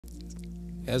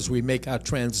as we make our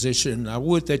transition, I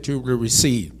would that you would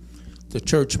receive the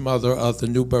church mother of the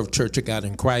New Birth Church of God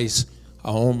in Christ,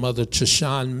 our own mother,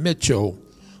 Chashawn Mitchell,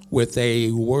 with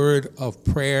a word of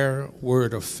prayer,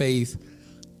 word of faith,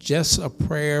 just a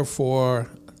prayer for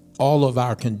all of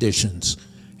our conditions.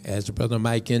 As Brother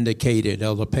Mike indicated,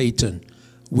 Elder Payton,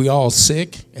 we all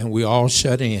sick and we all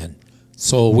shut in.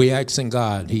 So we asking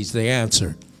God, he's the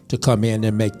answer, to come in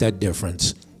and make that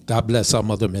difference. God bless our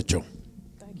Mother Mitchell.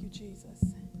 Thank you,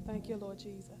 Jesus. Thank you, Lord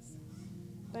Jesus.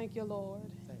 Thank you, Lord.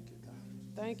 Thank you, God.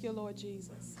 Thank you, Lord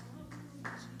Jesus.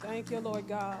 Thank you, Lord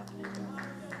God.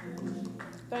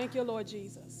 Thank you, Lord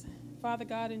Jesus. Father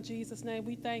God, in Jesus' name,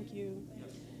 we thank you.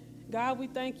 God, we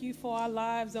thank you for our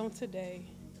lives on today.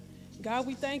 God,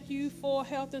 we thank you for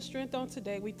health and strength on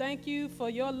today. We thank you for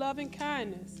your loving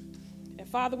kindness. And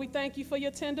Father, we thank you for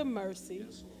your tender mercy.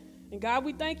 And God,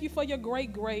 we thank you for your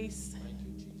great grace.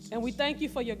 And we thank you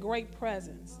for your great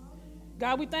presence.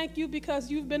 God, we thank you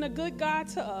because you've been a good God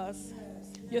to us.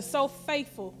 You're so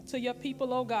faithful to your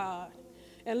people, oh God.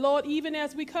 And Lord, even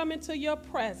as we come into your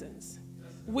presence,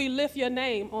 we lift your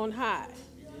name on high.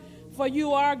 For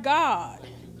you are God,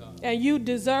 and you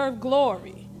deserve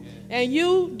glory, and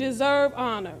you deserve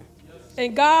honor.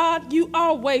 And God, you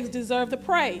always deserve the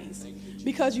praise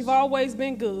because you've always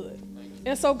been good.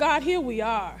 And so God, here we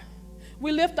are.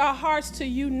 We lift our hearts to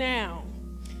you now.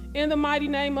 In the mighty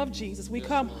name of Jesus, we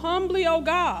come humbly, oh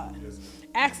God,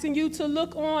 asking you to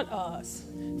look on us.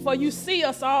 For you see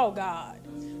us all, God.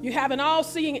 You have an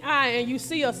all-seeing eye, and you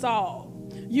see us all.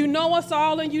 You know us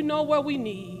all, and you know where we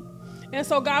need. And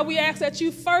so, God, we ask that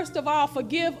you, first of all,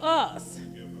 forgive us.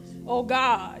 Oh,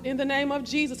 God, in the name of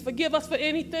Jesus, forgive us for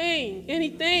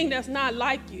anything that's not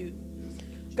like you.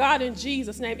 God, in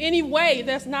Jesus' name, any way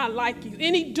that's not like you,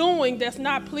 any doing that's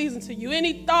not pleasing to you,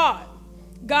 any thought,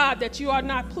 God, that you are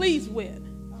not pleased with.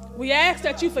 We ask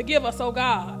that you forgive us, oh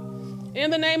God. In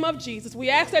the name of Jesus, we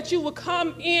ask that you would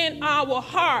come in our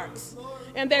hearts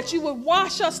and that you would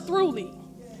wash us thoroughly,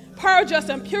 purge us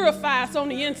and purify us on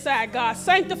the inside, God.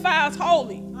 Sanctify us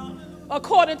wholly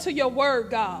according to your word,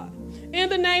 God. In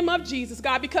the name of Jesus,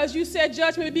 God, because you said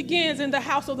judgment begins in the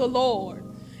house of the Lord.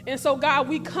 And so, God,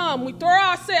 we come, we throw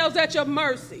ourselves at your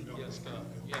mercy. Yes, God.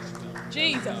 Yes, God.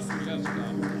 Jesus. Yes,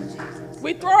 God.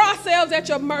 We throw ourselves at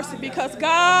your mercy because,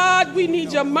 God, we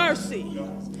need your mercy.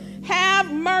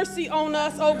 Have mercy on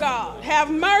us, oh God. Have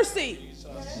mercy,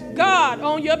 God,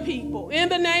 on your people. In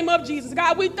the name of Jesus.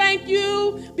 God, we thank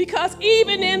you because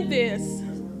even in this,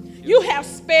 you have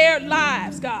spared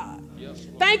lives, God.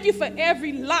 Thank you for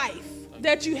every life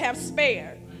that you have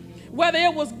spared. Whether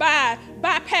it was by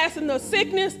bypassing the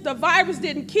sickness, the virus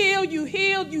didn't kill, you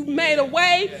healed, you made a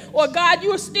way, or God,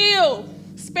 you are still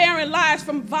sparing lives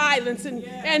from violence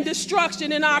and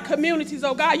destruction in our communities,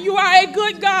 oh God. You are a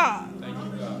good God.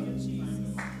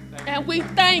 And we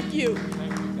thank you.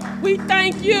 We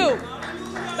thank you.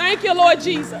 Thank you, Lord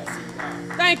Jesus.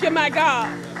 Thank you, my God.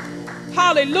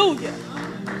 Hallelujah.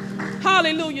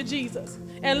 Hallelujah, Jesus.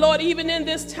 And Lord, even in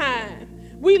this time,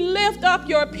 we lift up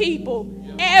your people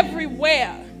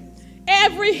everywhere.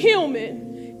 Every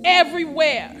human,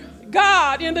 everywhere.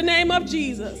 God, in the name of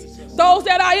Jesus. Those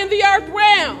that are in the earth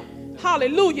realm.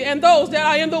 Hallelujah. And those that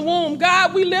are in the womb.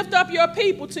 God, we lift up your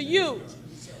people to you.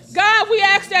 God, we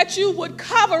ask that you would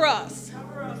cover us.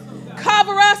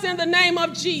 Cover us in the name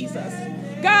of Jesus.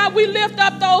 God, we lift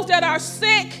up those that are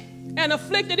sick and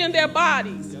afflicted in their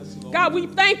bodies. God, we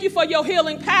thank you for your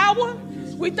healing power.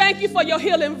 We thank you for your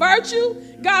healing virtue.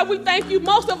 God, we thank you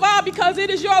most of all because it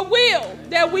is your will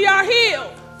that we are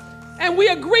healed. And we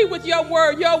agree with your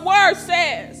word. Your word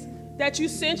says that you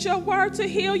sent your word to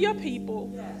heal your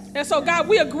people. And so, God,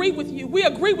 we agree with you. We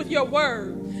agree with your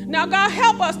word. Now, God,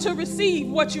 help us to receive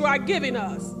what you are giving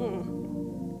us.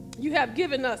 You have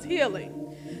given us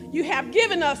healing. You have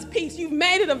given us peace. You've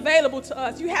made it available to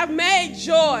us. You have made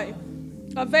joy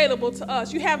available to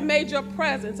us. You have made your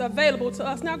presence available to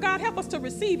us. Now, God, help us to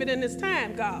receive it in this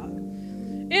time, God.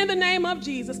 In the name of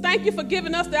Jesus, thank you for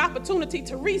giving us the opportunity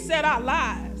to reset our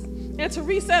lives and to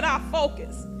reset our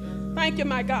focus. Thank you,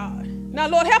 my God. Now,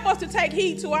 Lord, help us to take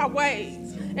heed to our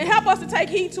ways and help us to take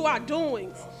heed to our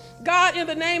doings. God, in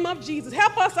the name of Jesus,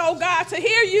 help us, oh God, to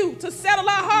hear you, to settle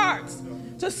our hearts,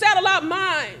 to settle our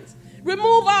minds.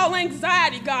 Remove all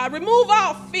anxiety, God. Remove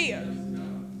all fear.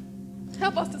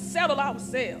 Help us to settle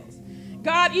ourselves.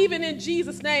 God, even in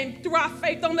Jesus' name, through our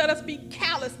faith, don't let us be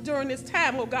callous during this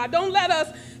time, oh God. Don't let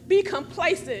us be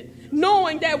complacent,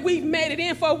 knowing that we've made it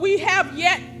in, for we have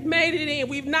yet made it in.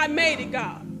 We've not made it,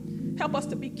 God. Help us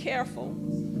to be careful.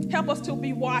 Help us to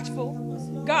be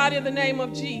watchful. God, in the name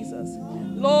of Jesus.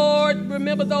 Lord,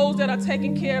 remember those that are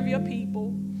taking care of your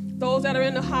people. those that are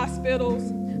in the hospitals.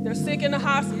 They're sick in the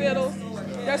hospitals.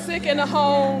 They're sick in the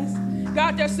homes.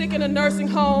 God, they're sick in the nursing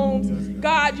homes.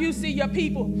 God, you see your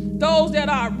people, those that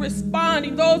are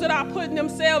responding, those that are putting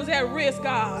themselves at risk,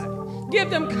 God.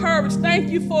 Give them courage. Thank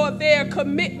you for their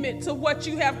commitment to what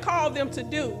you have called them to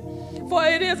do. For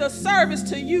it is a service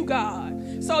to you,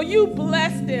 God. So you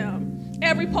bless them.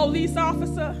 Every police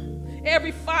officer,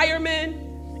 every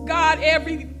fireman, God,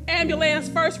 every ambulance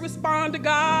first responder,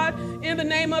 God, in the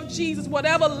name of Jesus,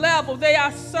 whatever level they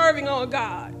are serving on,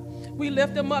 God, we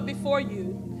lift them up before you.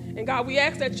 And God, we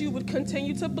ask that you would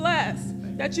continue to bless,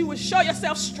 that you would show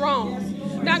yourself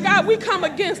strong. Now, God, we come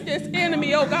against this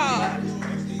enemy, oh God.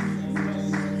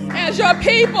 As your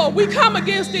people, we come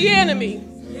against the enemy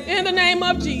in the name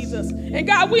of Jesus. And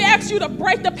God, we ask you to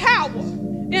break the power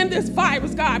in this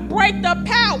virus, God. Break the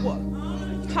power.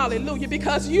 Hallelujah.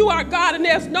 Because you are God and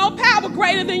there's no power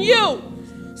greater than you.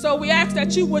 So we ask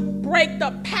that you would break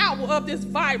the power of this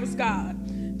virus, God.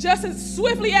 Just as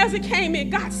swiftly as it came in,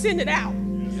 God, send it out.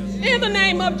 In the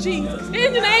name of Jesus.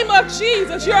 In the name of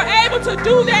Jesus, you're able to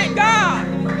do that,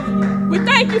 God. We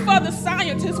thank you for the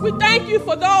scientists. We thank you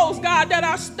for those, God, that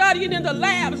are studying in the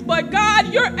labs. But,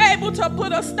 God, you're able to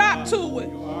put a stop to it.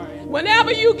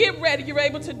 Whenever you get ready, you're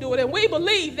able to do it. And we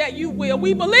believe that you will.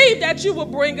 We believe that you will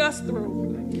bring us through.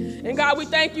 And, God, we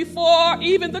thank you for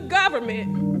even the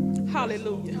government.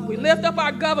 Hallelujah. We lift up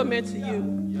our government to you.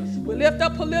 We lift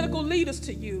up political leaders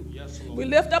to you. We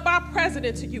lift up our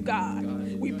president to you, God.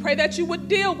 We pray that you would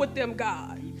deal with them,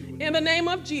 God. In the name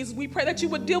of Jesus, we pray that you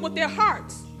would deal with their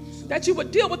hearts, that you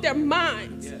would deal with their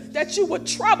minds, that you would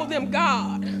trouble them,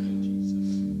 God,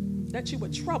 that you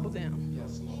would trouble them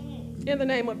in the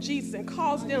name of Jesus and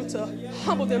cause them to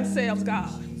humble themselves,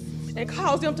 God, and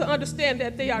cause them to understand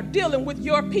that they are dealing with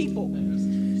your people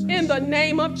in the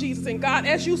name of Jesus. And God,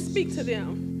 as you speak to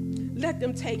them, let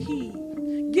them take heed.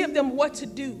 Give them what to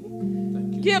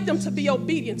do. Give them to be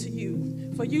obedient to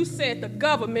you. For you said the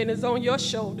government is on your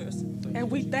shoulders. And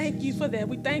we thank you for that.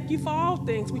 We thank you for all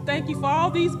things. We thank you for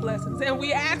all these blessings. And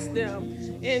we ask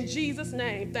them in Jesus'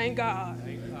 name. Thank God.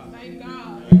 Thank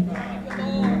God. Thank God.